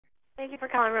Thank you for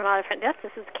calling Ramada Front Desk.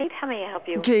 This is Kate. How may I help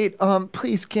you? Kate,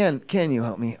 please, can you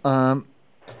help me? How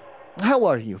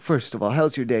are you, first of all?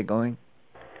 How's your day going?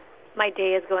 My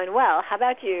day is going well. How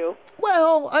about you?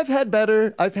 Well, I've had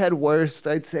better. I've had worse.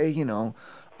 I'd say, Now,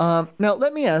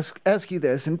 let me ask you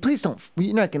this, and please don't,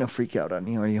 you're not going to freak out on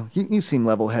me, are you? You seem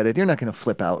level-headed. You're not going to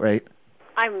flip out, right?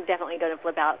 I'm definitely going to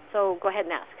flip out, so go ahead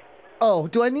and ask. Oh,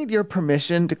 do I need your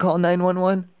permission to call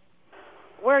 911?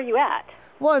 Where are you at?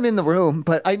 Well, I'm in the room,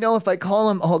 but I know if I call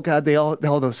them, oh God,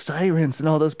 all those sirens and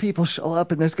all those people show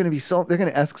up, and there's going to be they're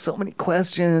going to ask so many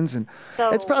questions, and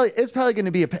So, it's probably going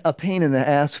to be a pain in the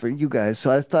ass for you guys. So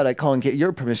I thought I'd call and get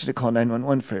your permission to call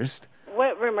 911 first.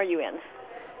 what room are you in?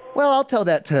 Well, I'll tell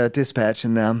that to dispatch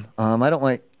and them. I don't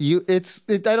want you.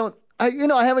 I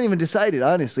haven't even decided,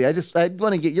 honestly. I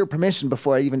want to get your permission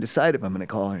before I even decide if I'm going to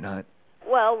call or not.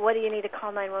 Well, what do you need to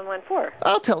call 911 for?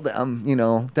 I'll tell them,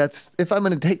 that's if I'm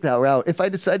going to take that route. If I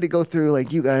decide to go through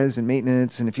like you guys and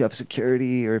maintenance, and if you have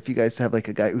security, or if you guys have like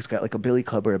a guy who's got like a billy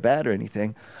club or a bat or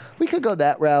anything, we could go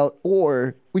that route,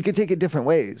 or we could take it different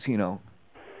ways,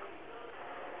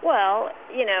 Well,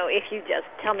 if you just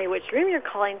tell me which room you're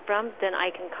calling from, then I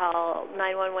can call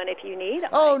 911 if you need.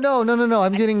 Oh, no.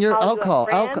 I'm getting your. I'll call.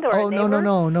 Oh,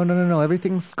 no.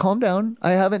 Everything's calm down.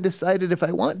 I haven't decided if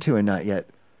I want to or not yet.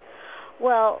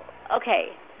 Well, okay.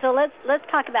 So let's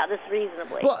talk about this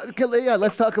reasonably. Well, yeah,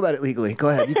 let's talk about it legally. Go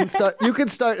ahead. You can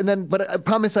start. And then, but I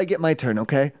promise I get my turn,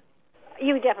 okay?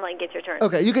 You definitely get your turn.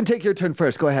 Okay, you can take your turn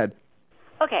first. Go ahead.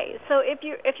 Okay, so if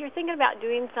you're thinking about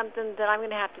doing something that I'm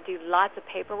going to have to do lots of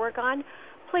paperwork on,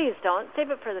 please don't. Save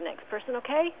it for the next person,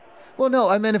 okay? Well, no,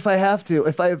 I meant if I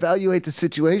evaluate the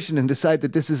situation and decide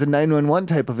that this is a 911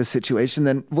 type of a situation,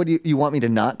 then what do you want me to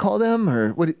not call them,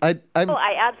 or what? I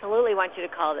absolutely want you to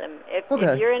call them.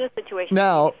 If you're in a situation,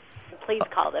 now, please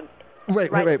call them. Right.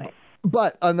 Away.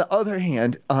 But on the other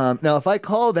hand, now if I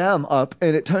call them up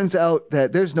and it turns out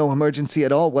that there's no emergency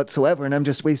at all whatsoever, and I'm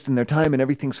just wasting their time and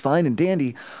everything's fine and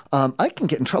dandy, I can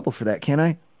get in trouble for that, can't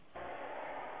I?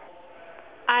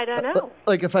 I don't know.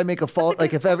 Like if I make a false,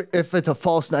 like if it's a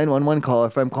false 911 call,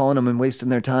 if I'm calling them and wasting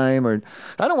their time, or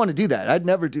I don't want to do that. I'd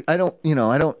never do. I don't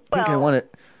think I want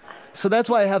it. So that's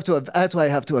why I have to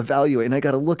evaluate, and I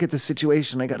got to look at the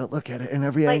situation. I got to look at it in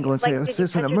every angle and say, is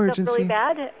this an emergency? Did you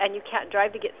cut yourself really bad and you can't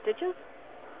drive to get stitches?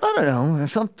 I don't know,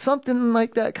 something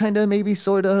like that, kind of, maybe,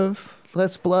 sort of,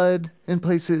 less blood in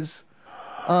places.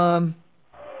 Okay,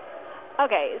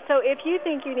 so if you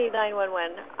think you need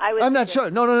 911, I'm not sure.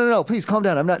 No. Please calm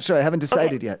down. I'm not sure. I haven't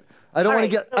decided yet. I don't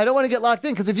want to get locked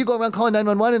in, because if you go around calling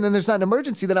 911 and then there's not an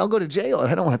emergency, then I'll go to jail,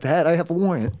 and I don't want that. I have a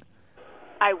warrant.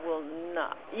 I will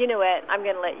not. You know what? I'm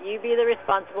going to let you be the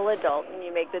responsible adult and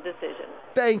you make the decision.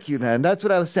 Thank you, then. That's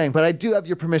what I was saying. But I do have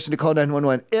your permission to call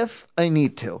 911 if I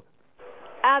need to.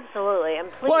 Absolutely. And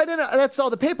please. Well, that's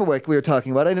all the paperwork we were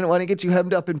talking about. I didn't want to get you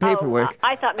hemmed up in paperwork.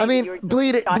 I thought maybe you were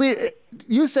bleeding.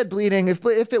 You said bleeding. If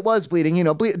it was bleeding,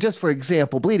 just for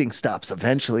example, bleeding stops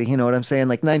eventually. You know what I'm saying?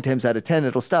 Like 9 times out of 10,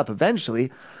 it'll stop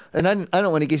eventually. And I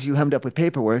don't want to get you hemmed up with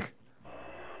paperwork.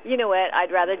 You know what?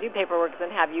 I'd rather do paperwork than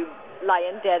have you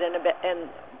lying dead in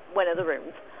one of the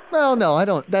rooms. Well, no, I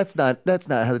don't. That's not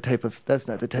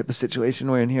the type of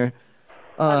situation we're in here.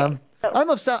 Okay,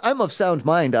 so I'm of sound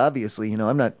mind, obviously.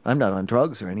 I'm not on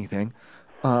drugs or anything.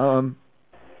 I'll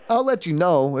let you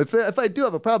know if I do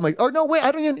have a problem. No, wait,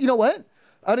 I don't even. You know what?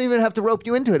 I don't even have to rope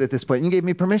you into it at this point. You gave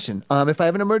me permission. If I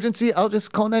have an emergency, I'll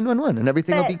just call 911 and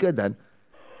everything will be good then.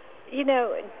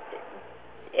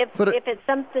 If it's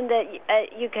something that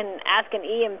you can ask an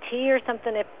EMT or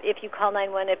something, if you call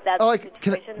 911, if that's the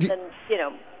situation, then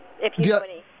if you know an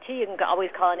EMT, you can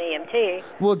always call an EMT.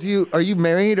 Well, are you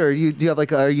married, or are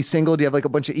you single? Do you have like a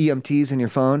bunch of EMTs in your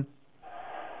phone?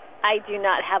 I do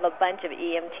not have a bunch of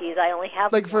EMTs. I only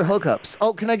have like for hookups.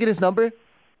 Oh, can I get his number?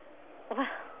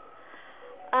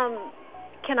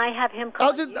 Can I have him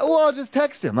call you? I'll just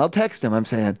text him. I'll text him. I'm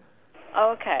saying.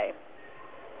 Okay.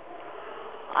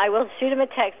 I will shoot him a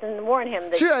text and warn him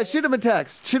that. Sure, shoot him a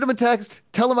text.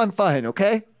 Tell him I'm fine,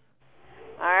 okay?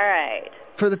 All right.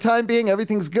 For the time being,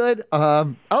 everything's good.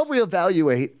 I'll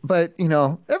reevaluate, but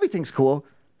everything's cool.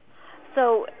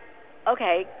 So,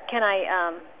 okay, can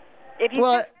I? If you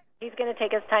text, he's going to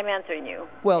take his time answering you.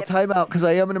 Well, time out, because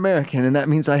I am an American, and that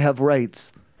means I have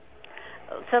rights.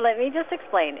 So let me just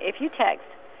explain. If you text,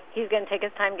 he's going to take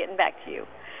his time getting back to you.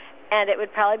 And it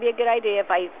would probably be a good idea if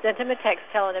I sent him a text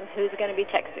telling him who's going to be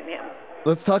texting him.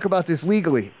 Let's talk about this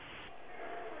legally.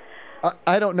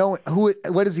 I don't know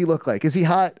what does he look like? Is he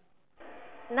hot?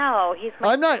 No, he's.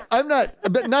 I'm not.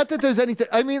 But not that there's anything.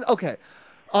 I mean, okay.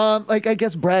 Like I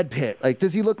guess Brad Pitt. Like,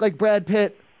 does he look like Brad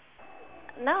Pitt?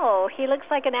 No, he looks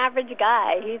like an average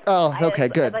guy. Okay,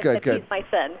 good. He's my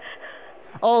son.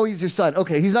 Oh, he's your son.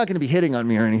 Okay, he's not going to be hitting on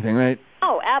me or anything, right?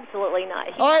 Oh, absolutely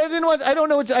not. I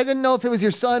didn't know if it was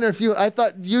your son or if you. I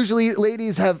thought usually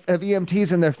ladies have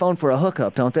EMTs in their phone for a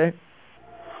hookup, don't they?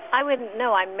 I wouldn't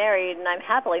know. I'm married, and I'm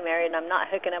happily married, and I'm not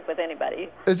hooking up with anybody.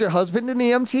 Is your husband an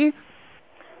EMT?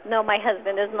 No, my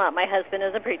husband is not. My husband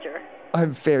is a preacher.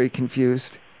 I'm very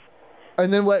confused.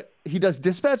 And then what? He does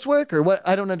dispatch work, or what?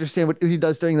 I don't understand what he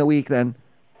does during the week then.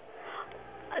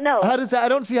 No. How does that? I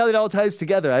don't see how that all ties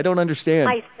together. I don't understand.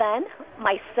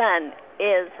 My son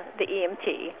is the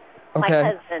EMT. Okay.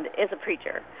 My husband is a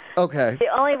preacher. Okay. The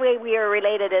only way we are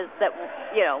related is that,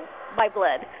 by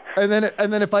blood. And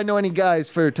then if I know any guys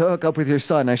to hook up with your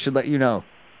son, I should let you know.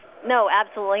 No,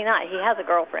 absolutely not. He has a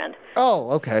girlfriend.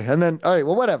 Oh, okay. And then, all right,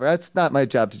 well, whatever. That's not my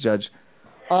job to judge.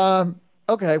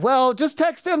 Okay, well, just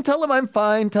text him. Tell him I'm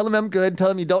fine. Tell him I'm good. Tell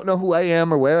him you don't know who I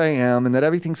am or where I am and that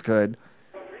everything's good.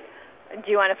 Do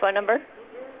you want a phone number?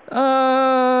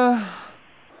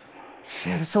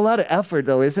 Shit, it's a lot of effort,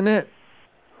 though, isn't it?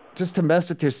 Just to mess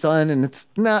with your son, and it's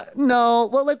not, no.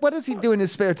 Well, like, what does he do in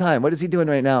his spare time? What is he doing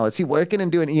right now? Is he working and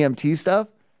doing EMT stuff?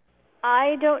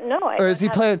 I don't know. Or is he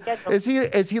playing, is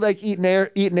he like eating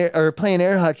air, or playing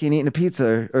air hockey and eating a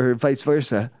pizza, or vice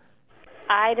versa?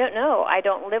 I don't know. I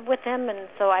don't live with him, and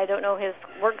so I don't know his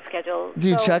work schedule.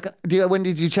 When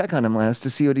did you check on him last to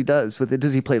see what he does with it?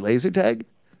 Does he play laser tag?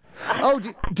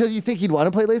 Do you think he'd want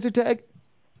to play laser tag?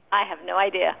 I have no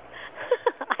idea.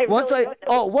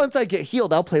 Once I get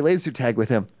healed, I'll play laser tag with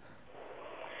him.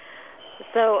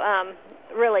 So,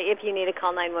 really, if you need to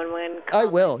call 911, I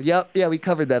will. Yeah, we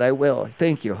covered that. I will.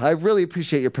 Thank you. I really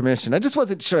appreciate your permission. I just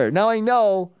wasn't sure. Now I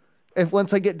know if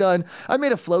once I get done, I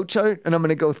made a flow chart and I'm going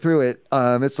to go through it.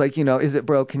 It's like, is it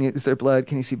broke? Is there blood?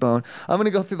 Can you see bone? I'm going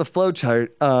to go through the flow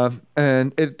chart,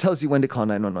 and it tells you when to call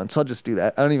 911. So I'll just do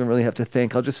that. I don't even really have to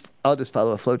think. I'll just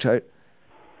follow a flow chart.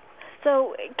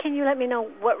 So can you let me know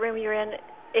what room you're in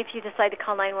if you decide to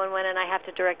call 911 and I have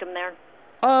to direct them there?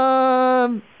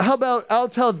 How about I'll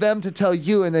tell them to tell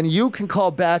you, and then you can call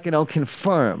back and I'll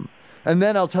confirm. And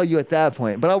then I'll tell you at that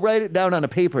point. But I'll write it down on a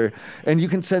paper, and you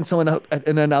can send someone out,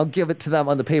 and then I'll give it to them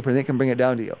on the paper, and they can bring it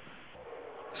down to you.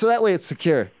 So that way it's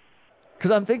secure. Because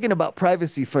I'm thinking about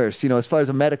privacy first, as far as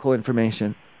the medical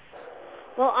information.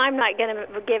 Well, I'm not going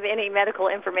to give any medical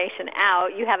information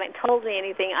out. You haven't told me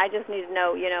anything. I just need to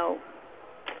know,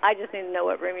 I just need to know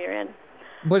what room you're in.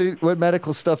 What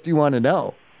medical stuff do you want to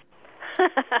know?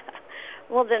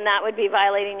 Well, then that would be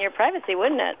violating your privacy,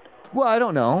 wouldn't it? Well, I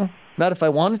don't know. Not if I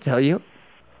want to tell you.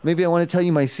 Maybe I want to tell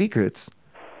you my secrets.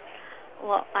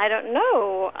 Well, I don't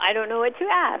know. I don't know what to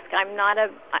ask. I'm not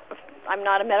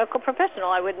a medical professional.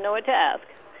 I wouldn't know what to ask.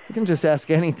 You can just ask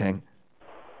anything.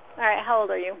 All right. How old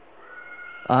are you?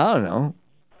 I don't know.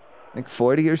 Like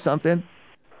 40 or something.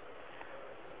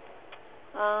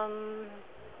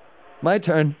 My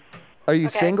turn. Are you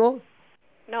single?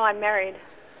 No, I'm married.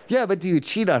 Yeah, but do you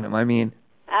cheat on him? I mean.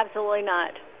 Absolutely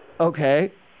not.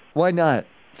 Okay. Why not?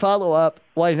 Follow up.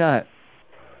 Why not?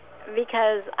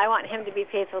 Because I want him to be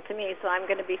faithful to me, so I'm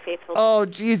going to be faithful to Oh,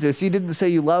 him. Jesus. You didn't say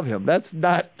you love him. That's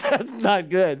not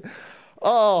good.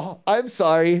 Oh, I'm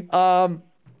sorry.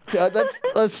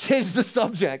 Let's change the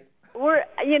subject.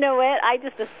 You know what? I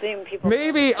just assume people.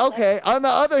 Maybe, okay. On the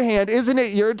other hand, isn't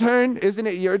it your turn? Isn't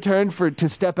it your turn to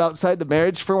step outside the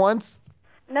marriage for once?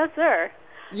 No, sir.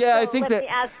 Yeah, so I think let me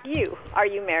ask you, are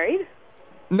you married?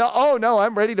 No,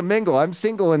 I'm ready to mingle. I'm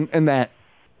single in that.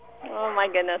 Oh, my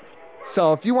goodness.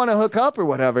 So if you want to hook up or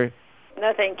whatever.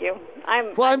 No, thank you.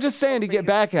 I'm just saying to get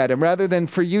back at him rather than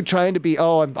for you trying to be,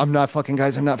 I'm not fucking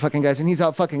guys, and he's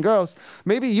out fucking girls.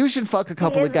 Maybe you should fuck a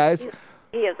couple of guys.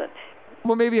 He isn't.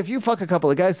 Well, maybe if you fuck a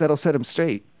couple of guys, that'll set him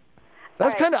straight.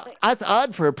 That's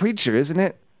odd for a preacher, isn't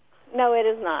it? No, it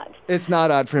is not. It's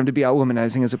not odd for him to be out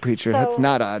womanizing as a preacher. That's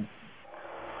not odd.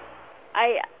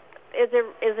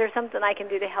 Is there something I can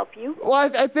do to help you?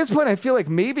 Well, at this point, I feel like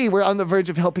maybe we're on the verge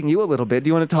of helping you a little bit. Do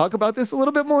you want to talk about this a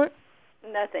little bit more?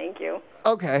 No, thank you.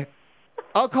 Okay.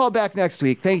 I'll call back next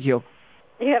week. Thank you.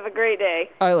 You have a great day.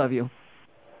 I love you.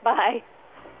 Bye.